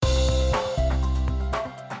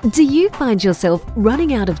Do you find yourself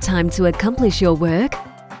running out of time to accomplish your work?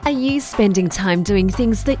 Are you spending time doing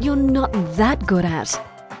things that you're not that good at?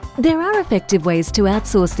 There are effective ways to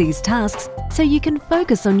outsource these tasks so you can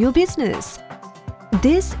focus on your business.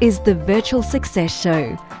 This is the Virtual Success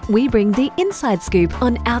Show. We bring the inside scoop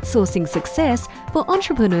on outsourcing success for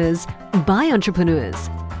entrepreneurs by entrepreneurs.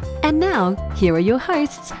 And now, here are your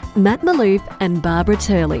hosts, Matt Maloof and Barbara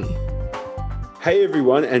Turley. Hey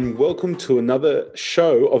everyone, and welcome to another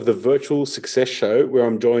show of the Virtual Success Show, where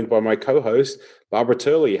I'm joined by my co-host, Barbara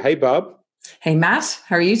Turley. Hey, Barb. Hey, Matt.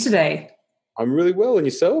 How are you today? I'm really well, and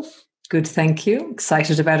yourself? Good, thank you.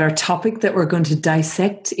 Excited about our topic that we're going to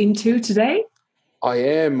dissect into today. I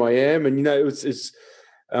am, and it's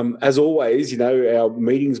as always, our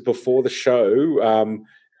meetings before the show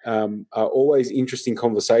are always interesting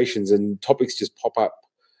conversations, and topics just pop up.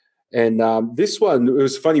 And this one, it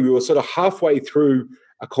was funny. We were sort of halfway through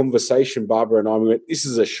a conversation, Barbara and I. We went, "This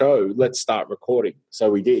is a show. Let's start recording." So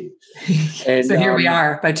we did. And so here we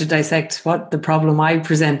are, about to dissect what the problem I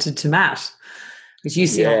presented to Matt, which you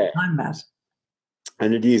see all the time, Matt.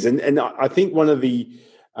 And it is, and I think one of the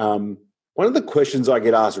questions I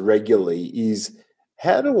get asked regularly is,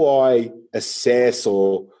 how do I assess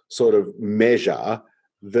or sort of measure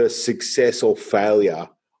the success or failure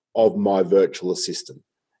of my virtual assistant?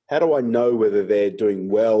 How do I know whether they're doing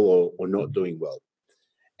well or not doing well?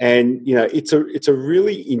 And, it's a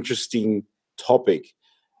really interesting topic.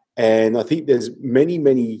 And I think there's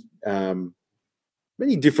many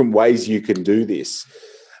different ways you can do this.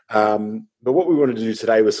 But what we wanted to do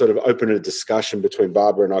today was sort of open a discussion between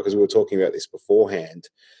Barbara and I, because we were talking about this beforehand.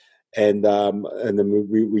 And then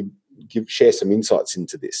we share some insights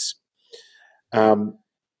into this. I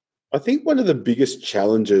think one of the biggest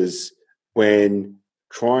challenges when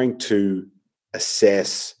trying to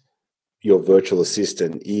assess your virtual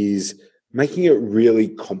assistant is making it really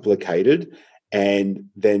complicated and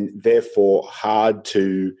then therefore hard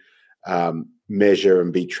to measure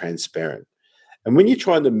and be transparent. And when you're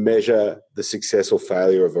trying to measure the success or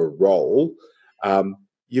failure of a role,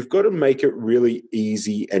 you've got to make it really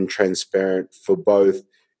easy and transparent for both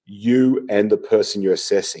you and the person you're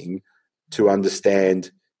assessing to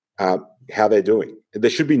understand how they're doing. There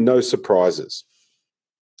should be no surprises.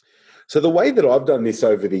 So the way that I've done this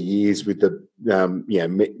over the years with the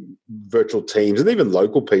virtual teams and even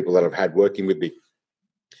local people that I've had working with me,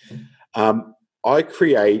 I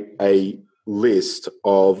create a list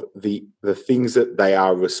of the things that they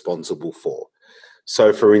are responsible for.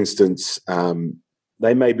 So, for instance,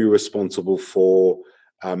 they may be responsible for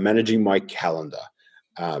managing my calendar,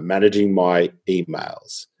 managing my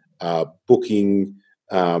emails, booking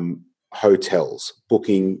hotels,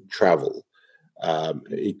 booking travel.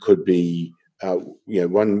 It could be,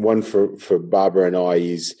 one for Barbara and I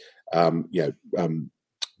is, the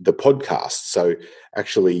podcast. So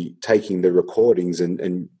actually taking the recordings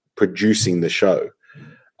and producing the show.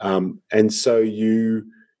 And so you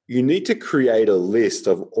need to create a list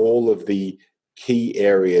of all of the key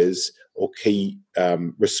areas or key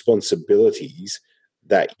responsibilities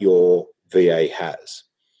that your VA has.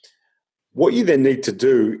 What you then need to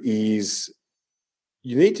do is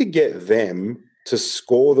you need to get them to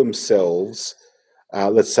score themselves.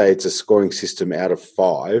 Let's say it's a scoring system out of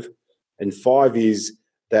 5, and 5 is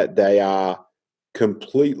that they are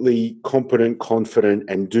completely competent, confident,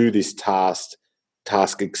 and do this task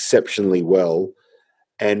exceptionally well.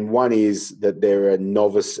 And 1 is that they're a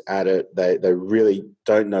novice at it. They really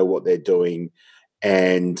don't know what they're doing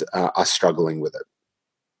and are struggling with it.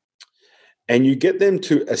 And you get them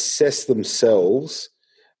to assess themselves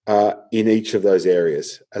in each of those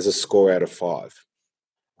areas as a score out of 5.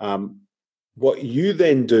 What you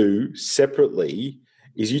then do separately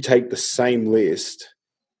is you take the same list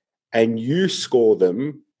and you score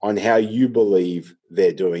them on how you believe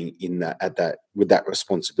they're doing with that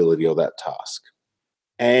responsibility or that task.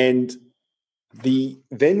 And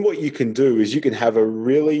then what you can do is you can have a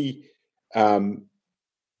really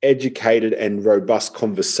educated and robust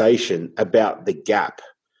conversation about the gap.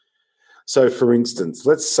 So, for instance,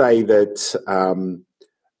 let's say that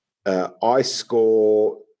I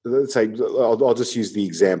score. Let's say I'll just use the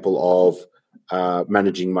example of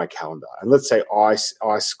managing my calendar, and let's say I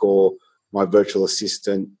score my virtual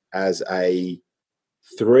assistant as a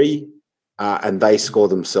 3, and they score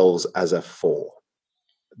themselves as a 4.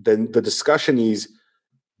 Then the discussion is,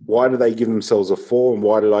 why do they give themselves a 4, and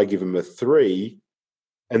why did I give them a 3?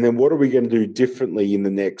 And then what are we going to do differently in the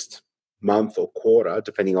next month or quarter,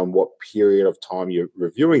 depending on what period of time you're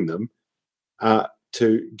reviewing them,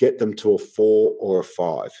 to get them to a 4 or a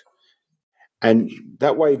 5. And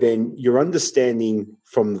that way then you're understanding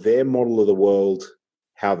from their model of the world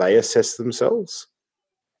how they assess themselves,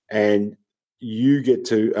 and you get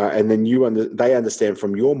to, and then they understand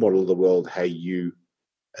from your model of the world how you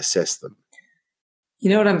assess them.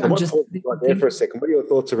 You know what I'm just right there for a second. What are your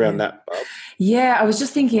thoughts around that, Barb? Yeah, I was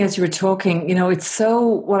just thinking as you were talking, it's so,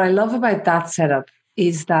 what I love about that setup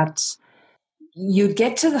is that you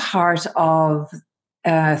get to the heart of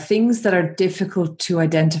things that are difficult to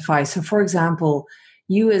identify. So, for example,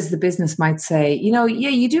 you as the business might say,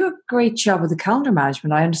 you do a great job with the calendar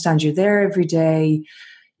management. I understand you're there every day.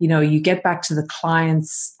 You get back to the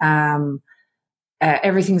clients.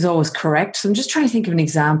 Everything's always correct. So I'm just trying to think of an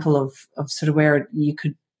example of sort of where you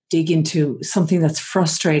could dig into something that's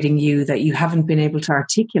frustrating you that you haven't been able to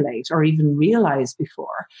articulate or even realize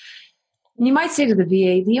before. And you might say to the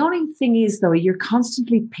VA, the only thing is, though, you're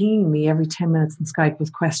constantly pinging me every 10 minutes in Skype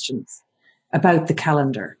with questions about the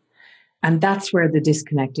calendar. And that's where the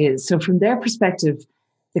disconnect is. So from their perspective,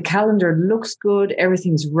 the calendar looks good,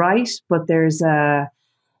 everything's right, but there's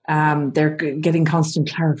they're getting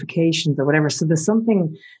constant clarifications or whatever. So there's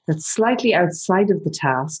something that's slightly outside of the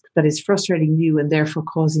task that is frustrating you and therefore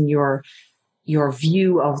causing your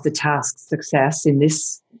view of the task's success in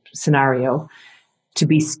this scenario to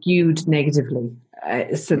be skewed negatively,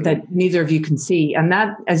 so that neither of you can see. And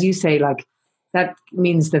that, as you say, that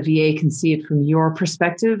means the VA can see it from your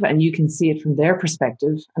perspective and you can see it from their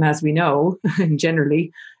perspective. And as we know,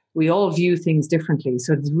 generally, we all view things differently.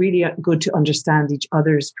 So it's really good to understand each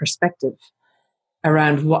other's perspective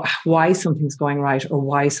around why something's going right or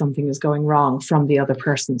why something is going wrong from the other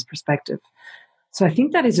person's perspective. So I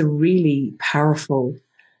think that is a really powerful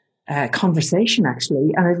conversation,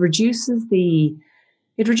 actually. And it reduces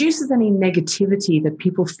any negativity that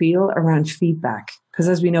people feel around feedback. Because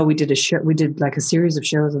as we know, we did like a series of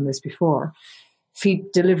shows on this before.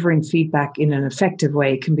 Delivering feedback in an effective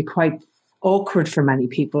way can be quite awkward for many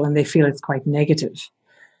people and they feel it's quite negative.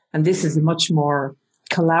 And this is a much more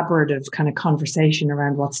collaborative kind of conversation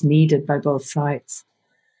around what's needed by both sides.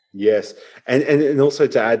 Yes. And also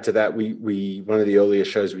to add to that, we one of the earlier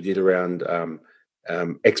shows we did around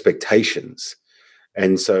expectations.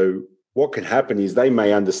 And so what can happen is they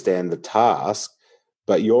may understand the task,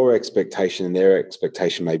 but your expectation and their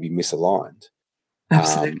expectation may be misaligned.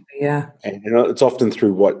 Absolutely, yeah. And it's often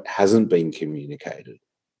through what hasn't been communicated.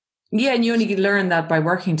 Yeah, and you only learn that by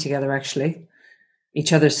working together, actually,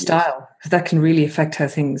 each other's style. Because that can really affect how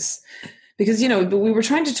things... Because, but we were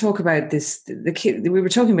trying to talk about this, we were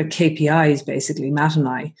talking about KPIs, basically, Matt and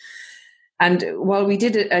I. And while we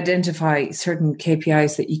did identify certain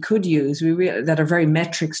KPIs that you could use, that are very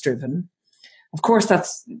metrics driven, of course,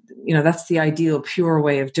 that's the ideal, pure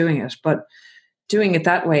way of doing it. But doing it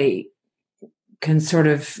that way can sort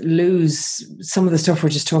of lose some of the stuff we're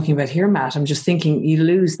just talking about here, Matt. I'm just thinking you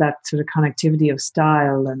lose that sort of connectivity of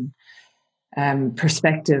style and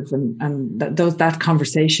perspective, and that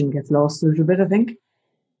conversation gets lost a little bit, I think.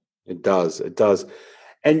 It does.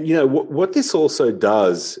 And, what this also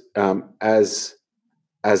does as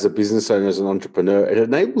a business owner, as an entrepreneur, it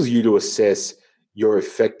enables you to assess your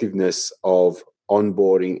effectiveness of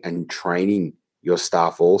onboarding and training your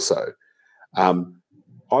staff also.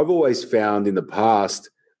 I've always found in the past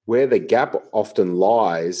where the gap often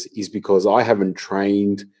lies is because I haven't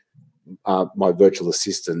trained my virtual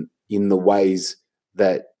assistant in the ways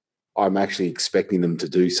that I'm actually expecting them to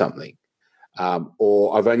do something.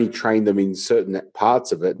 Or I've only trained them in certain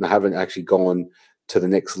parts of it and I haven't actually gone to the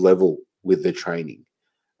next level with the training.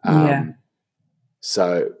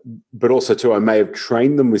 So, but also too, I may have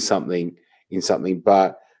trained them with something,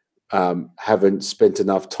 but haven't spent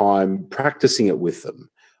enough time practicing it with them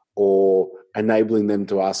or enabling them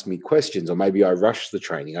to ask me questions, or maybe I rush the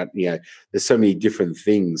training. There's so many different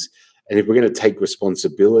things. And if we're going to take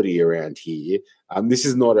responsibility around here, this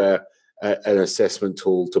is not an assessment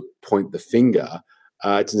tool to point the finger.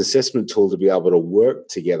 It's an assessment tool to be able to work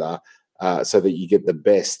together so that you get the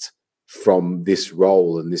best from this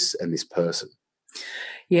role and this person.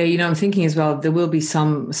 Yeah, I'm thinking as well, there will be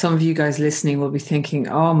some of you guys listening will be thinking,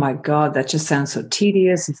 oh my God, that just sounds so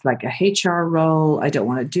tedious. It's like a HR role. I don't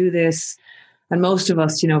want to do this. And most of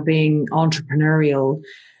us, being entrepreneurial,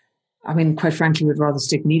 I mean, quite frankly, would rather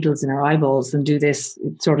stick needles in our eyeballs than do this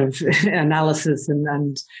sort of analysis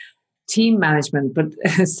and team management. But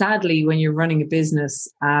sadly, when you're running a business,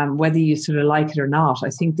 whether you sort of like it or not, I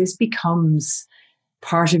think this becomes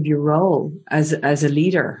part of your role as a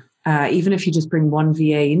leader. Even if you just bring one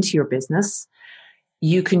VA into your business,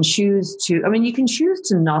 you can choose to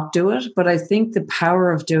not do it. But I think the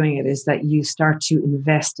power of doing it is that you start to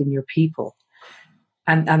invest in your people.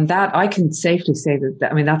 And that I can safely say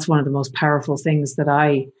that, that's one of the most powerful things that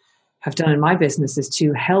I have done in my business is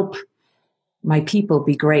to help my people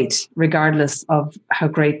be great, regardless of how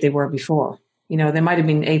great they were before. You know, they might have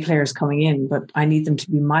been A players coming in, but I need them to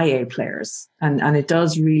be my A players. And it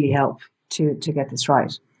does really help to get this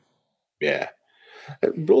right. Yeah.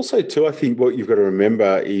 But also, too, I think what you've got to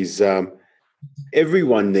remember is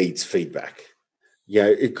everyone needs feedback.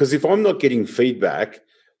 Yeah, because if I'm not getting feedback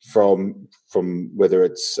from whether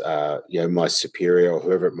it's my superior or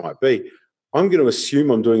whoever it might be, I'm going to assume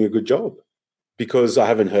I'm doing a good job because I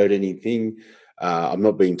haven't heard anything. I'm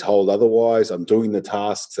not being told otherwise. I'm doing the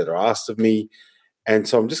tasks that are asked of me, and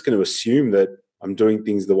so I'm just going to assume that I'm doing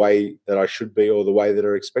things the way that I should be or the way that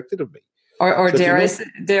are expected of me. Or so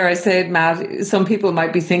dare I say it, Matt? Some people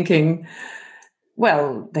might be thinking,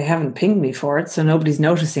 well, they haven't pinged me for it, so nobody's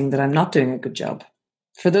noticing that I'm not doing a good job.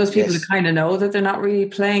 For those people who kind of know that they're not really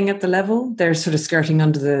playing at the level, they're sort of skirting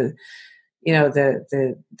under the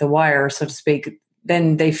wire, so to speak.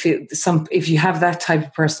 Then they feel if you have that type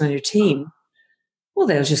of person on your team, well,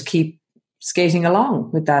 they'll just keep skating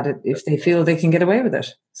along with that if they feel they can get away with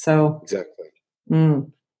it. So exactly.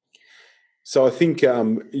 So I think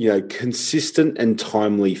consistent and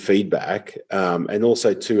timely feedback, and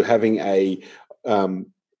also to having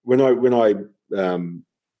when I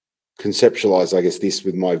conceptualized, I guess, this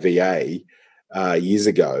with my VA years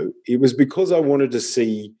ago, it was because I wanted to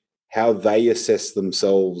see how they assess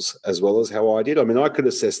themselves as well as how I did. I mean, I could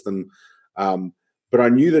assess them, but I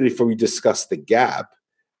knew that if we discussed the gap,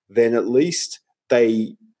 then at least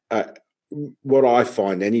they, what I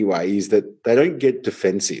find anyway, is that they don't get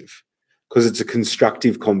defensive because it's a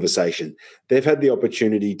constructive conversation. They've had the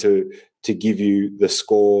opportunity to give you the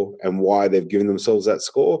score and why they've given themselves that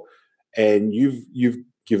score, and you've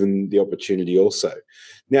given the opportunity also.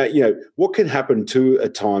 Now, what can happen too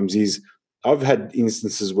at times is I've had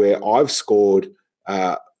instances where I've scored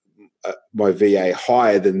my VA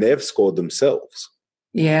higher than they've scored themselves.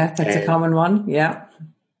 Yeah, that's a common one. Yeah.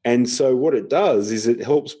 And so what it does is it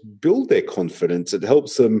helps build their confidence. It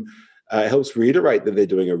helps them, helps reiterate that they're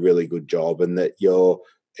doing a really good job and that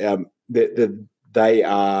that they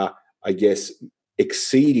are, I guess,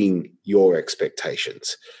 exceeding your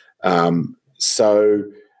expectations.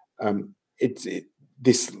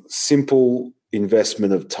 This simple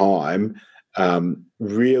investment of time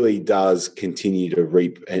really does continue to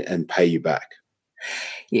reap and pay you back.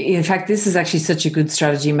 In fact, this is actually such a good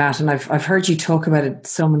strategy, Matt, and I've heard you talk about it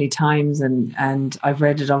so many times, and I've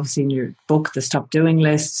read it obviously in your book, The Stop Doing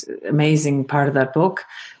List, amazing part of that book.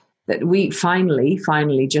 That we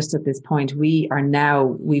finally, just at this point,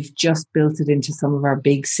 we've just built it into some of our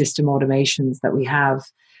big system automations that we have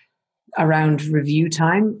around review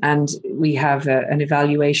time, and we have an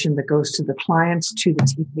evaluation that goes to the client, to the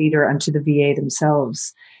team leader, and to the VA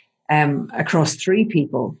themselves, across 3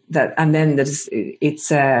 people. We're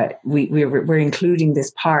including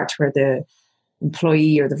this part where the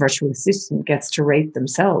employee or the virtual assistant gets to rate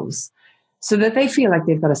themselves, so that they feel like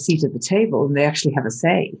they've got a seat at the table and they actually have a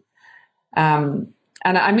say. And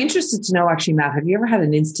I'm interested to know, actually, Matt, have you ever had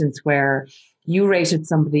an instance where you rated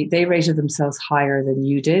somebody, they rated themselves higher than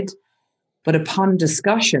you did, but upon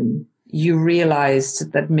discussion, you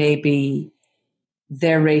realized that maybe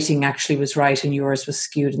their rating actually was right and yours was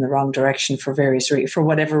skewed in the wrong direction for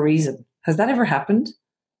whatever reason? Has that ever happened?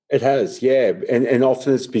 It has, yeah. And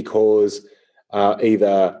often it's because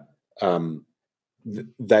either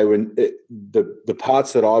they were the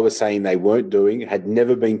parts that I was saying they weren't doing had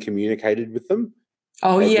never been communicated with them.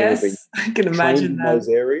 Oh, yes, I can imagine that. In those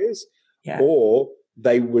areas, yeah. Or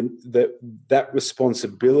they would that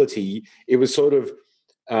responsibility. It was sort of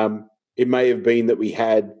it may have been that we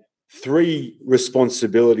had 3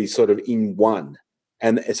 responsibilities sort of in one,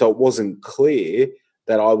 and so it wasn't clear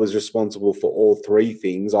that I was responsible for all 3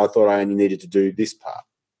 things. I thought I only needed to do this part.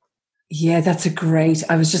 Yeah,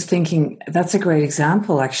 I was just thinking that's a great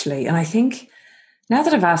example, actually. And I think now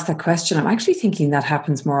that I've asked that question, I'm actually thinking that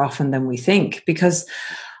happens more often than we think, because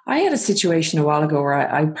I had a situation a while ago where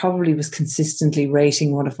I probably was consistently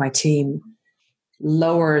rating one of my team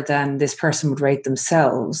lower than this person would rate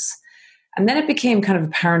themselves. And then it became kind of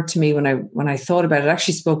apparent to me when I thought about it. I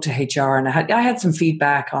actually spoke to HR, and I had some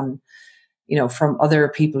feedback on, from other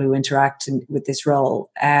people who interact with this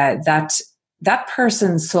role, that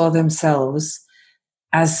person saw themselves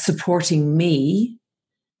as supporting me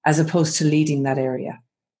as opposed to leading that area.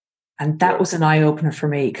 And that was an eye-opener for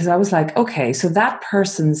me, because I was like, okay, so that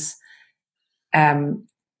person's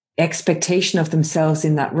expectation of themselves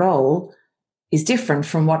in that role is different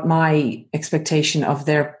from what my expectation of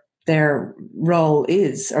their role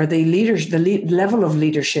is, or the level of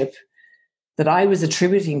leadership that I was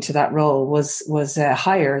attributing to that role was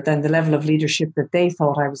higher than the level of leadership that they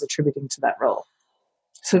thought I was attributing to that role.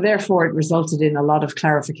 So therefore, it resulted in a lot of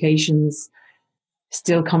clarifications,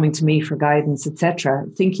 still coming to me for guidance, etc.,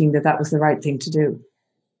 thinking that was the right thing to do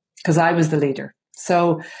because I was the leader.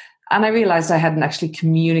 So, and I realized I hadn't actually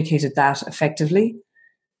communicated that effectively.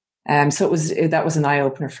 So that was an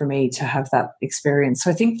eye-opener for me to have that experience.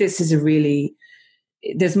 So I think this is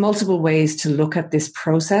there's multiple ways to look at this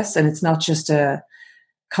process, and it's not just a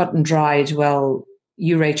cut and dried, well,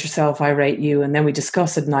 you rate yourself, I rate you, and then we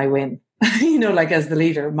discuss it and I win. Like as the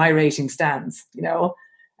leader, my rating stands,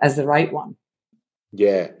 as the right one.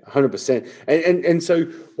 Yeah, 100%. And so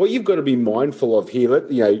what you've got to be mindful of here,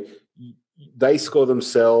 they score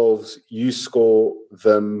themselves, you score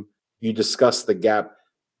them, you discuss the gap.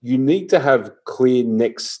 You need to have clear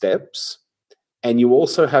next steps, and you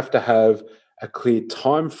also have to have a clear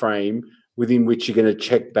time frame within which you're going to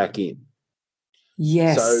check back in.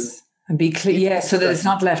 Yes, and be clear, so that it's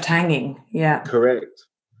not left hanging. Yeah, correct.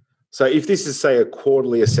 So if this is, say, a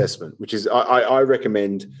quarterly assessment, which is, I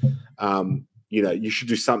recommend, you should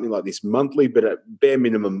do something like this monthly, but at bare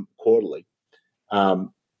minimum quarterly.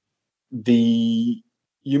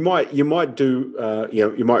 You might do,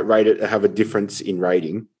 you might rate it, have a difference in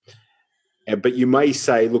rating, but you may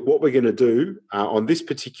say, look, what we're going to do on this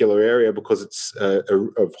particular area, because it's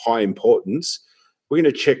of high importance, we're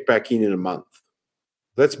going to check back in a month.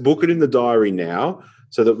 Let's book it in the diary now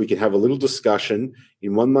so that we can have a little discussion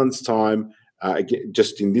in 1 month's time,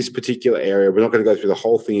 just in this particular area. We're not going to go through the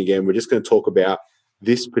whole thing again. We're just going to talk about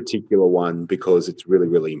this particular one because it's really,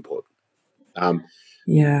 really important.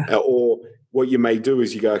 Or what you may do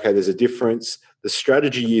is you go, okay, there's a difference. The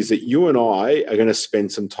strategy is that you and I are going to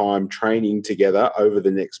spend some time training together over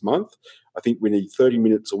the next month. I think we need 30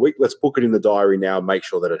 minutes a week. Let's book it in the diary now and make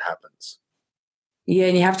sure that it happens. Yeah,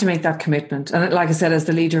 and you have to make that commitment. And like I said, as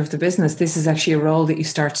the leader of the business, this is actually a role that you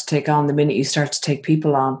start to take on the minute you start to take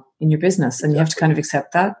people on in your business. And you have to kind of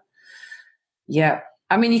accept that. Yeah.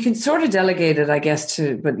 I mean, you can sort of delegate it, I guess,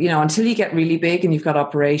 but until you get really big and you've got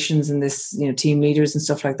operations and this, team leaders and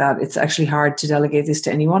stuff like that, it's actually hard to delegate this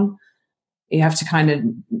to anyone. You have to kind of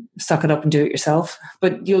suck it up and do it yourself,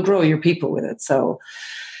 but you'll grow your people with it. So,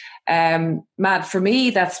 Matt, for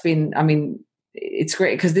me, it's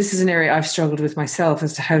great because this is an area I've struggled with myself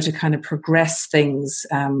as to how to kind of progress things.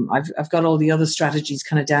 I've got all the other strategies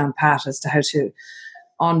kind of down pat as to how to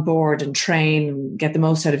onboard and train and get the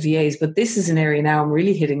most out of VAs. But this is an area now I'm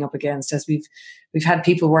really hitting up against, as we've had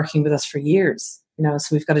people working with us for years, so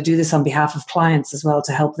we've got to do this on behalf of clients as well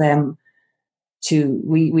to help them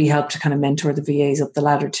we help to kind of mentor the VAs up the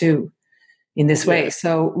ladder too in this way.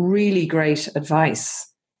 So really great advice.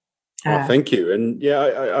 Thank you. And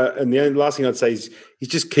and the only last thing I'd say is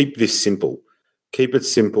just keep this simple. Keep it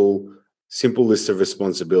simple list of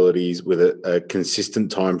responsibilities with a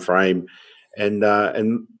consistent time frame, and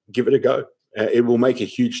give it a go. It will make a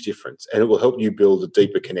huge difference, and it will help you build a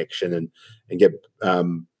deeper connection and get,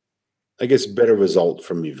 better result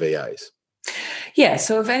from your VAs. Yeah,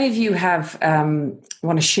 so if any of you have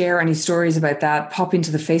want to share any stories about that, pop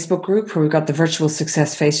into the Facebook group where we've got the Virtual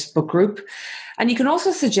Success Facebook group. And you can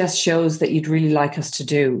also suggest shows that you'd really like us to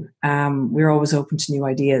do. We're always open to new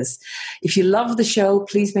ideas. If you love the show,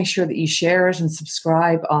 please make sure that you share it and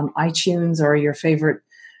subscribe on iTunes or your favorite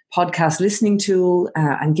podcast listening tool,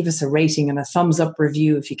 and give us a rating and a thumbs up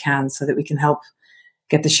review if you can, so that we can help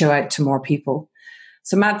get the show out to more people.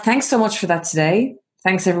 So Matt, thanks so much for that today.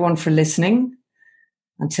 Thanks everyone for listening.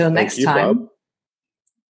 Until next time. Bob.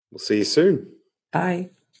 We'll see you soon. Bye.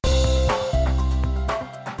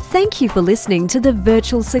 Thank you for listening to the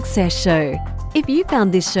Virtual Success Show. If you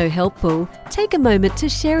found this show helpful, take a moment to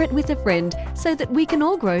share it with a friend so that we can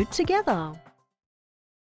all grow together.